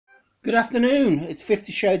Good afternoon. It's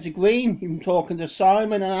 50 Shades of Green. I'm talking to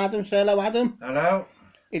Simon and Adam. Say hello, Adam. Hello.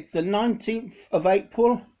 It's the 19th of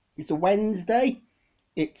April. It's a Wednesday.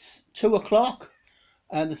 It's 2 o'clock.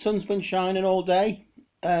 And the sun's been shining all day.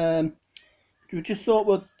 We just thought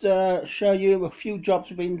we'd show you a few jobs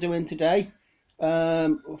we've been doing today.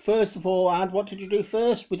 First of all, Ad, what did you do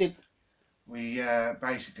first? We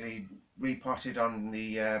basically repotted on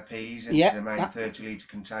the peas into Yeah, the main 30 litre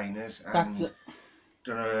containers that's and it.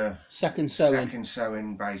 done a Second sowing. second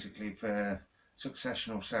sowing basically for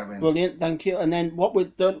successional sowing. Brilliant, thank you. And then what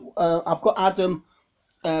we've done, I've got Adam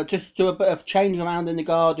just do a bit of change around in the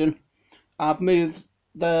garden. I've moved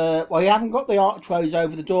well, you haven't got the archways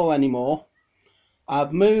over the door anymore.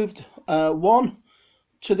 I've moved one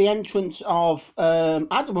to the entrance of,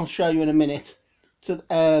 Adam will show you in a minute, to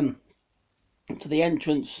the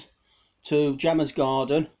entrance to Gemma's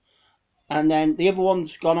garden. And then the other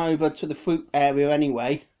one's gone over to the fruit area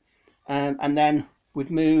anyway. And then we've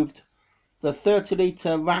moved the 30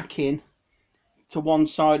 litre racking to one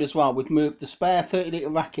side as well. We've moved the spare 30 litre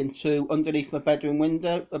racking to underneath my bathroom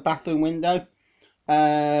window.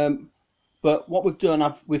 But what we've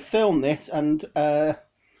done, we've filmed this, and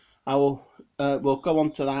we'll go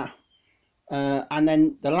on to that. And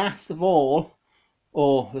then the last of all,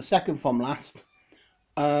 or the second from last,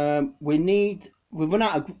 we've run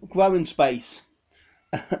out of growing space.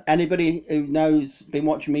 Anybody who knows, been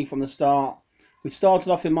watching me from the start, we started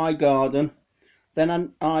off in my garden,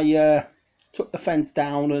 then I took the fence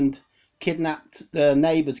down and kidnapped the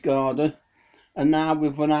neighbour's garden, and now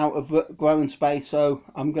we've run out of growing space, so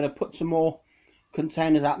I'm going to put some more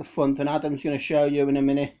containers at the front, and Adam's going to show you in a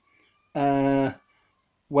minute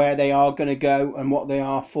where they are going to go and what they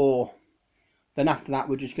are for. Then after that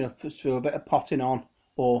we're just going to do a bit of potting on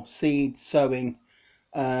or seed sowing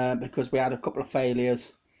because we had a couple of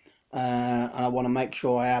failures, and I want to make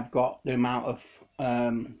sure I have got the amount of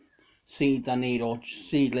seeds I need, or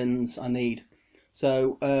seedlings I need.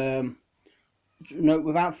 So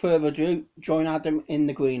without further ado, join Adam in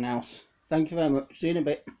the greenhouse. Thank you very much. See you in a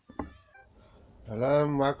bit. Hello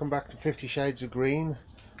and welcome back to 50 Shades of Green.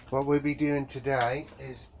 What we'll be doing today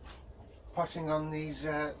is potting on these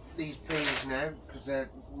peas now, because they're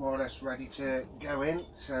more or less ready to go in.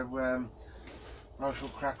 So I shall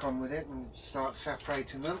crack on with it and start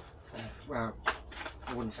separating them. Well,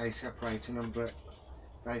 I wouldn't say separating them, but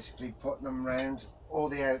basically putting them around all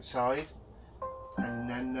the outside, and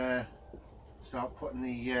then start putting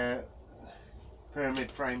the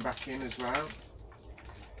pyramid frame back in as well.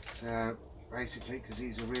 So basically, because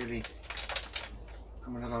these are really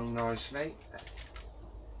coming along nicely.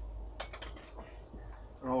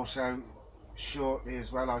 And also shortly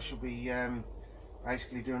as well, I shall be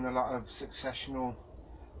basically doing a lot of successional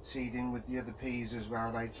seeding with the other peas as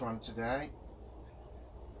well later on today.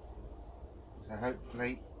 So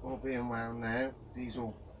hopefully, all being well now, these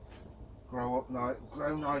will grow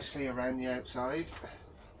nicely around the outside.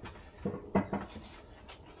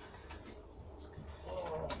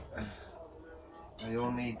 They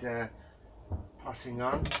all need potting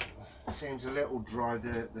on. Seems a little dry,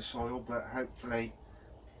 the soil, but hopefully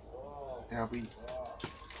they'll be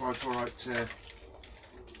quite alright to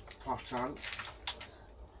pot on.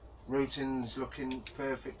 Rooting's looking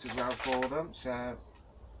perfect as well for them, so a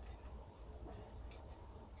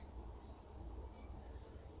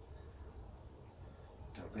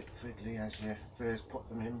little bit fiddly as you first put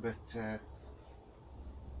them in, but it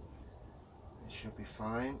should be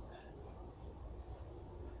fine.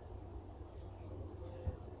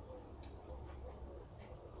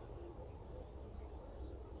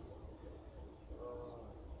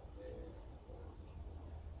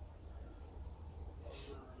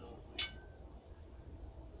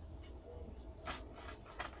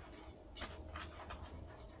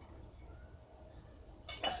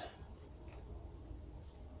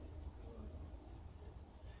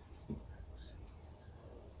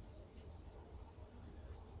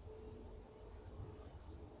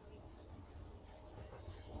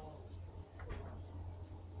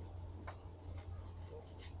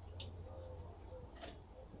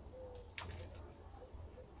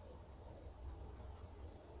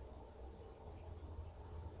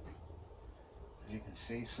 As you can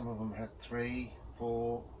see, some of them had 3,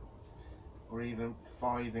 4 or even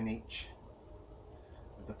 5 in each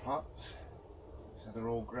of the pots, so they're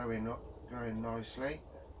all growing nicely.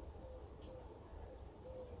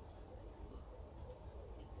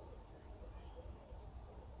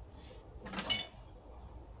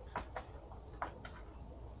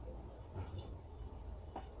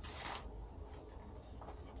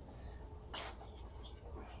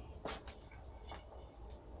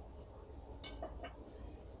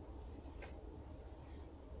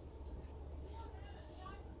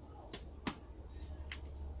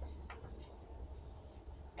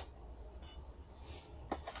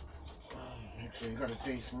 so you've got a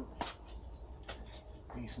decent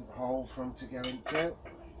hole for them to go into.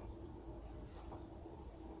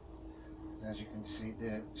 As you can see,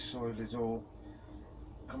 the soil is all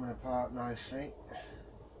coming apart nicely.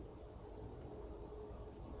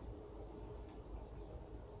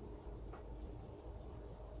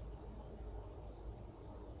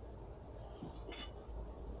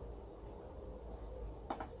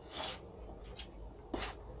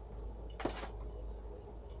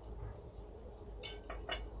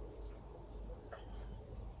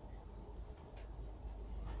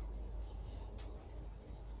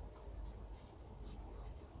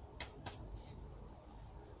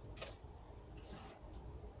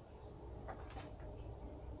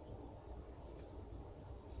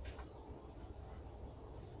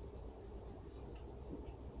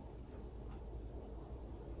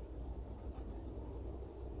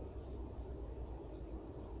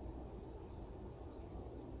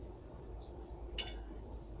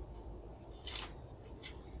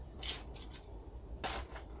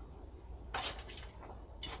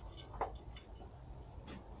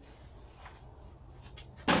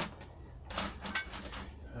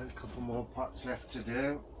 A couple more pots left to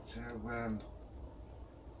do, so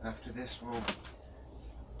after this we'll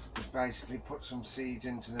just basically put some seeds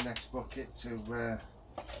into the next bucket to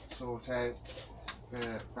sort out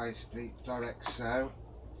basically direct sow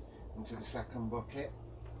into the second bucket.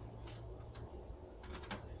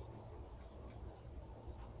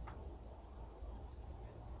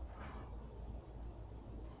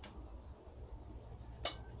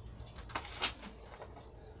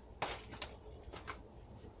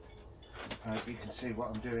 I hope you can see what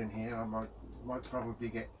I'm doing here. I might probably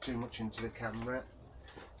get too much into the camera,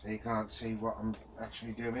 so you can't see what I'm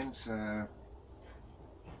actually doing. So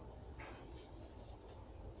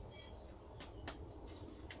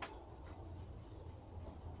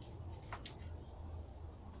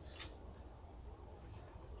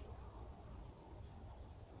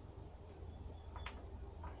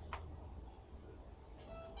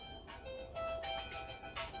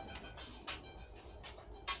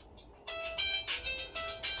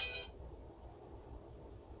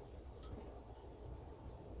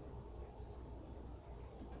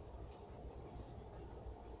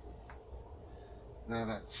now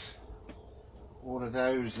that's all of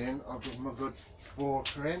those in, I'll give them a good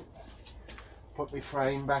water in, put my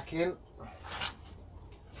frame back in.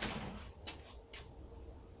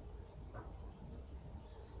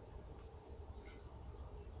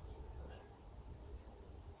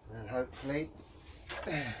 And hopefully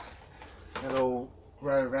they'll all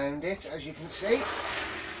grow around it, as you can see.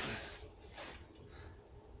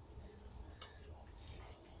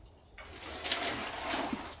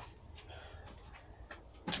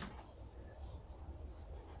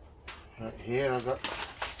 Right here I've got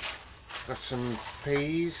some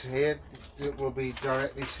peas here that will be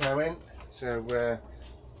directly sowing, so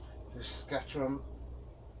just scatter them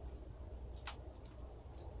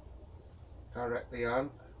directly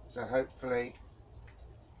on. So hopefully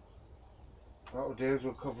what we'll do is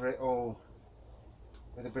we'll cover it all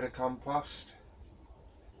with a bit of compost.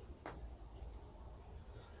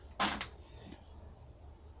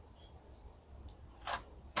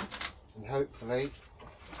 And hopefully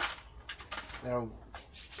they'll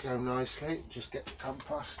go nicely. Just get the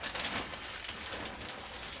compost.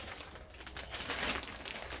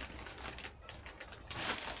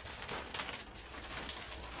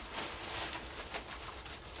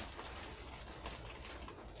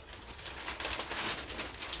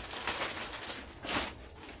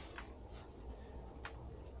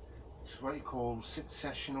 It's what you call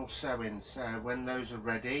successional sowing. So when those are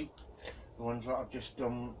ready, the ones that I've just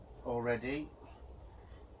done already,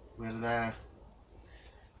 we'll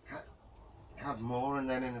have more, and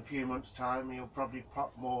then in a few months time you'll probably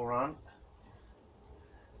pop more on.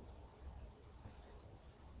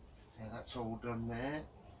 So that's all done there.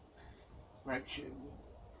 Make sure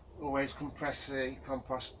always compress the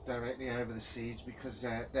compost directly over the seeds, because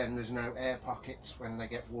then there's no air pockets when they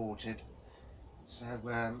get watered. So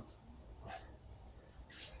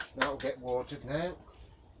that'll get watered now.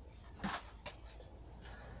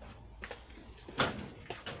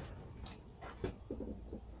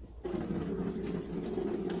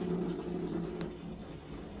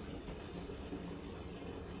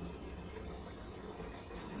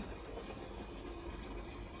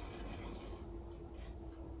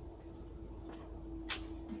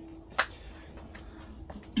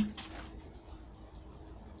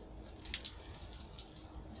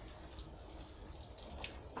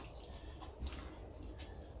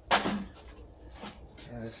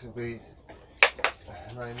 This will be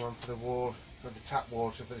the main one for the tap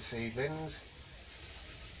water for the seedlings.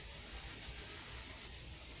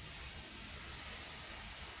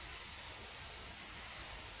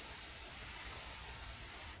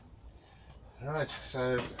 Right,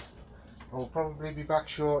 so I'll probably be back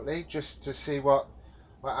shortly just to see what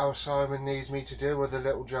our Simon needs me to do, other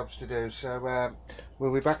little jobs to do. So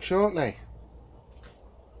we'll be back shortly.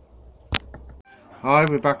 Hi,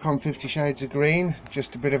 we're back on 50 Shades of Green.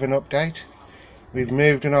 Just a bit of an update. We've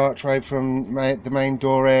moved an archway from the main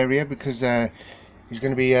door area because he's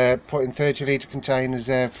going to be putting 30 litre containers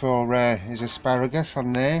there for his asparagus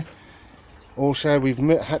on there. Also, we've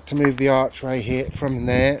had to move the archway here from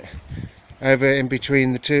there over in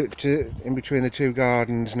between the two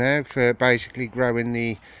gardens now for basically growing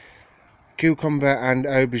the cucumber and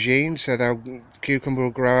aubergine. So the cucumber will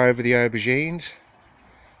grow over the aubergines.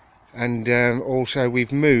 And also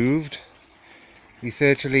we've moved the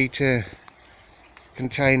 30 litre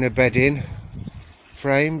container bedding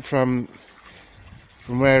frame from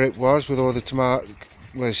where it was with all the tomato.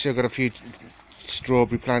 Well, still got a few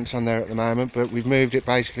strawberry plants on there at the moment, but we've moved it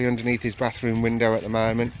basically underneath his bathroom window at the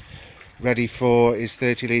moment, ready for his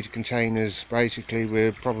 30 litre containers. Basically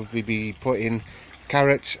we'll probably be putting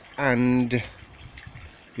carrots and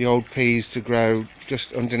the old peas to grow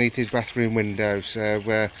just underneath his bathroom window. So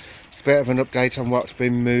it's a bit of an update on what's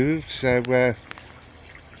been moved, so bear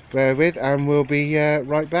with and we'll be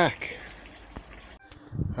right back.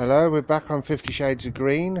 Hello, we're back on 50 Shades of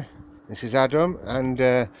Green. This is Adam,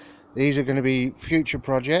 and these are going to be future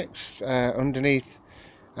projects underneath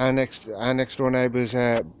our next door neighbour's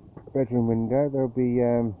bedroom window. There'll be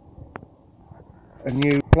a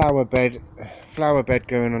new flower bed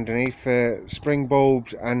going underneath for spring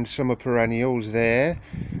bulbs and summer perennials there.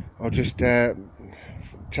 I'll just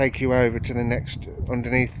take you over to the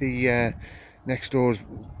underneath the next door's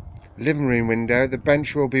living room window. The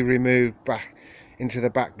bench will be removed back into the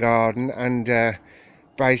back garden, and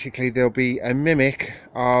basically there'll be a mimic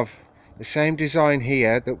of the same design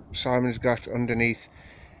here that Simon's got underneath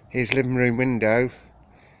his living room window.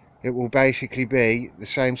 It will basically be the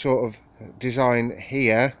same sort of design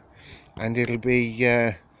here, and it'll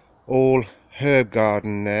be all herb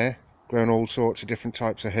garden there, growing all sorts of different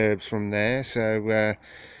types of herbs from there. So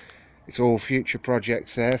it's all future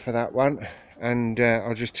projects there for that one, and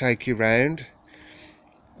I'll just take you round.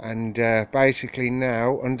 And basically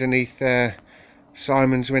now underneath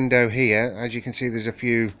Simon's window here, as you can see, there's a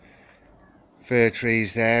few fir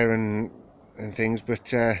trees there and things,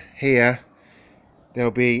 but here there'll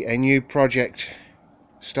be a new project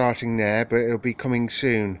starting there, but it'll be coming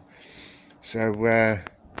soon. So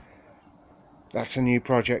that's a new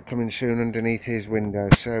project coming soon underneath his window.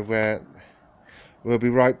 So we'll be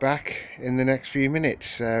right back in the next few minutes.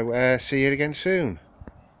 So see you again soon.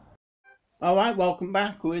 Alright, welcome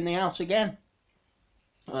back. We're in the house again.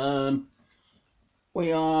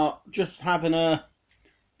 We are just having a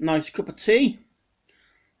nice cup of tea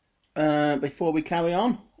before we carry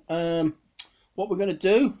on. What we're going to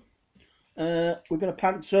do, we're going to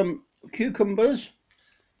plant some cucumbers.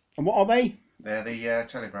 And what are they? They're the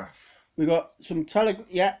Telegraph. We've got some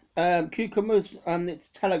cucumbers, and it's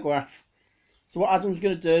Telegraph. So what Adam's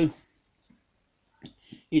going to do,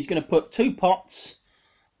 he's going to put 2 pots.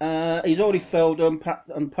 He's already filled them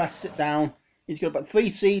and pressed it down. He's going to put 3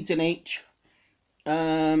 seeds in each,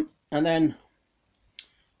 and then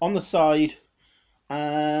on the side.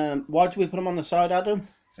 Why do we put them on the side, Adam?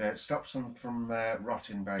 So it stops them from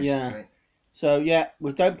rotting, basically. Yeah. So yeah,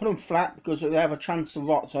 we don't put them flat because they have a chance to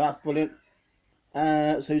rot. So that's brilliant.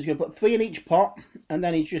 So he's going to put 3 in each pot, and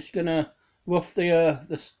then he's just going to rough the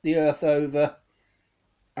earth over,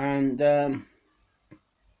 and then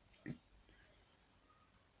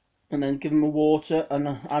give them a water, and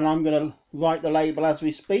I'm going to write the label as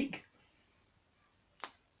we speak.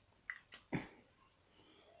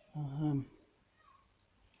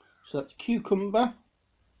 So that's cucumber.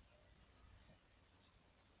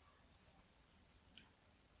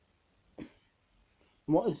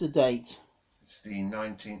 What is the date? It's the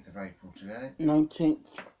 19th of April today. 19th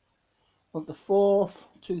of the 4th,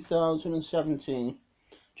 2017.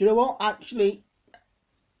 Do you know what? Actually,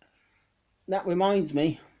 that reminds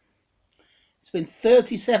me. It's been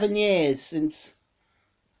 37 years since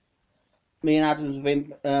me and Adams have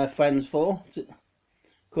been friends for,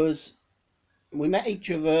 because we met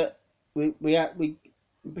each other. We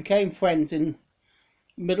became friends in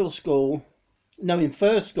middle school, no, in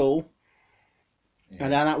first school, yeah.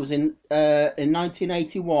 And then that was in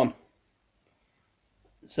 1981.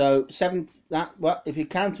 So if you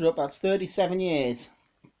count it up, that's 37 years.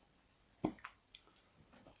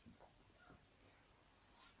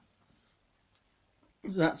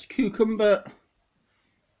 So that's cucumber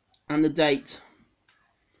and the date.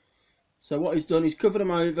 So what he's done, he's covered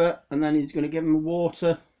them over, and then he's going to give them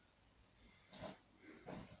water.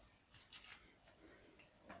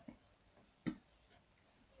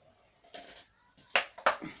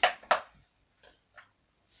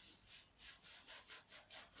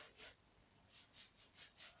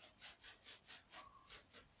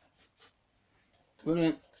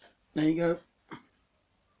 Brilliant. There you go.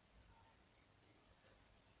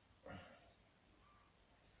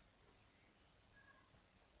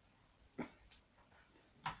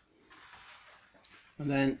 And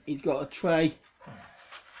then he's got a tray.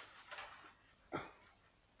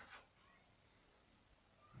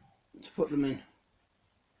 To put them in.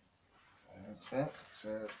 That's it. So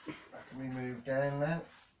that can be moved down now.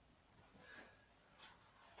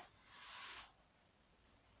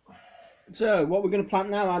 So what we're going to plant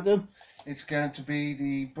now, Adam? It's going to be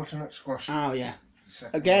the butternut squash. Oh yeah.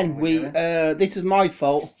 Again, this is my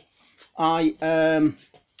fault. I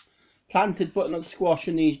planted butternut squash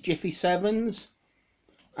in these Jiffy 7s,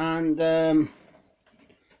 and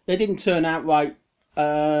they didn't turn out right.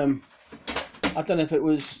 I don't know if it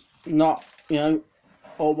was not,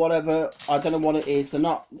 or whatever. I don't know what it is. They're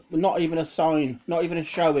not even a sign, not even a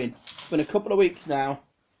showing. It's been a couple of weeks now,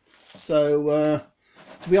 so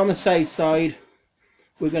to be on the safe side,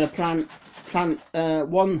 we're going to plant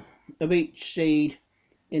one of each seed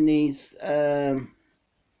in these 3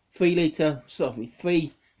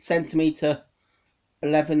 centimetre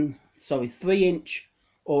 3 inch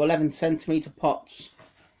or 11 centimetre pots.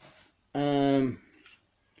 So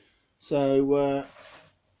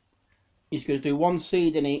he's going to do 1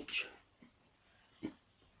 seed in each.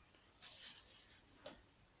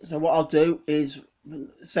 So what I'll do is,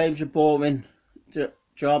 saves you boring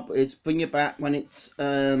job, is bring it back when it's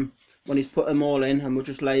when he's put them all in, and we'll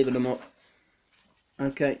just label them up.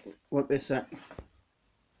 Okay, what this at?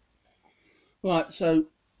 Right, so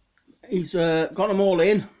he's got them all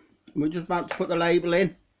in. We're just about to put the label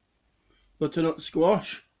in. Butternut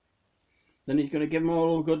squash. Then he's going to give them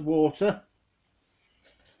all good water.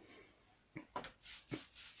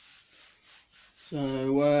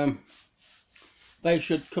 So they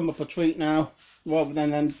should come up a treat now, rather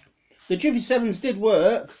than them. The Jiffy 7s did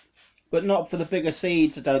work, but not for the bigger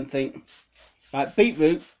seeds, I don't think. Like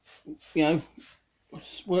beetroot,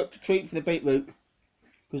 worked a treat for the beetroot,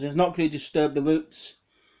 because it's not going to disturb the roots,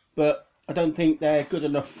 but I don't think they're good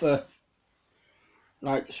enough for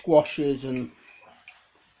like squashes and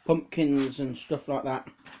pumpkins and stuff like that.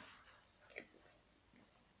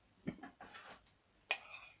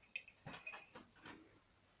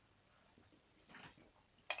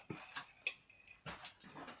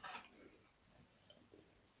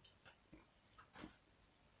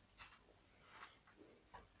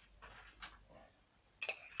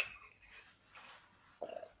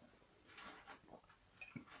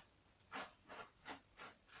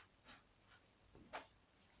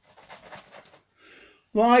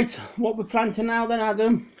 Right, what we're planting now then,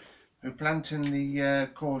 Adam? We're planting the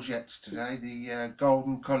courgettes today, the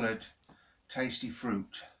golden coloured tasty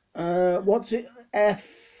fruit. What's it? F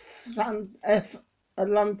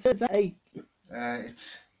Atlanta? Is that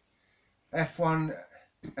It's F1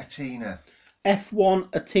 Athena. F1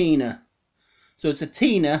 Athena. So it's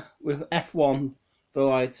Athena with F1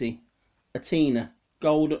 variety. Athena.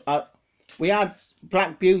 Gold. We had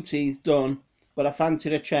Black Beauties done, but I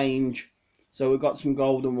fancied a change. So we've got some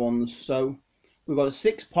golden ones. So we've got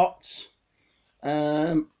 6 pots.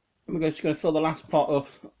 We're just going to fill the last pot up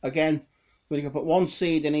again. We're going to put 1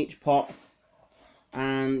 seed in each pot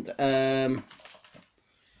and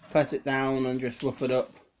press it down and just rough it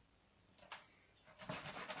up.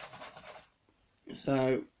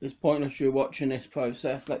 So it's pointless you watching this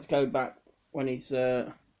process. Let's go back when he's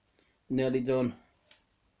nearly done.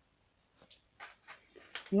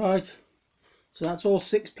 Right, so that's all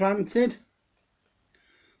 6 planted.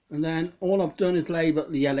 And then all I've done is label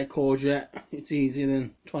the yellow courgette. It's easier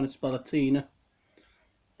than trying to spell Athena.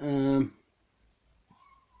 But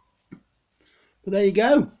there you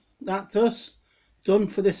go. That's us done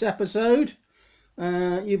for this episode.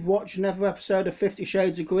 You've watched another episode of 50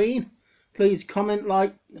 Shades of Green. Please comment,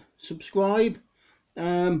 like, subscribe.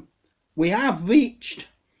 We have reached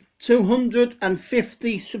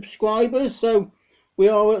 250 subscribers, so we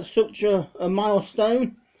are at such a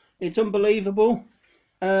milestone. It's unbelievable.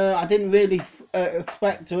 I didn't really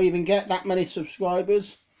expect to even get that many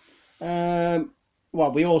subscribers.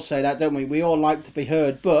 Well, we all say that, don't we? We all like to be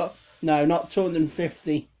heard, but no, not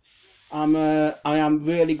 250. I am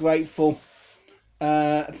really grateful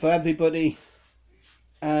for everybody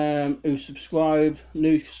who subscribed,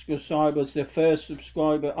 new subscribers, their first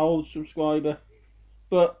subscriber, old subscriber.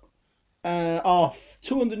 But our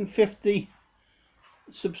 250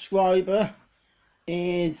 subscriber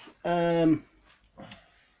is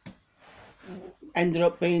ended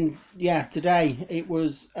up being, today. It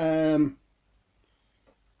was a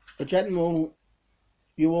gentleman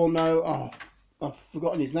you all know. I've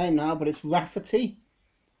forgotten his name now, but it's Rafferty.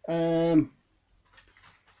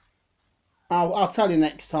 I'll tell you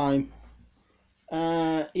next time.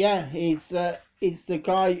 Yeah, he's the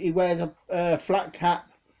guy who wears a flat cap.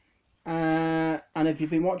 And if you've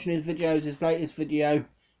been watching his videos, his latest video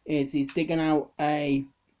is he's digging out a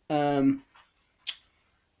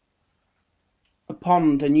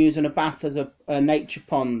pond and using a bath as a nature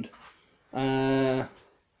pond. And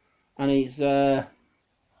he's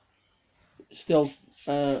still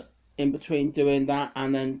in between doing that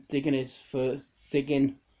and then digging his first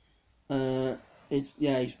digging.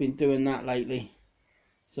 He's been doing that lately.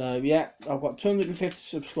 So yeah, I've got 250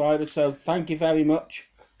 subscribers. So thank you very much,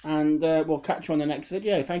 and we'll catch you on the next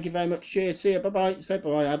video. Thank you very much. Cheers. See you. Bye bye. Say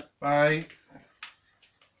bye, Ad. Bye.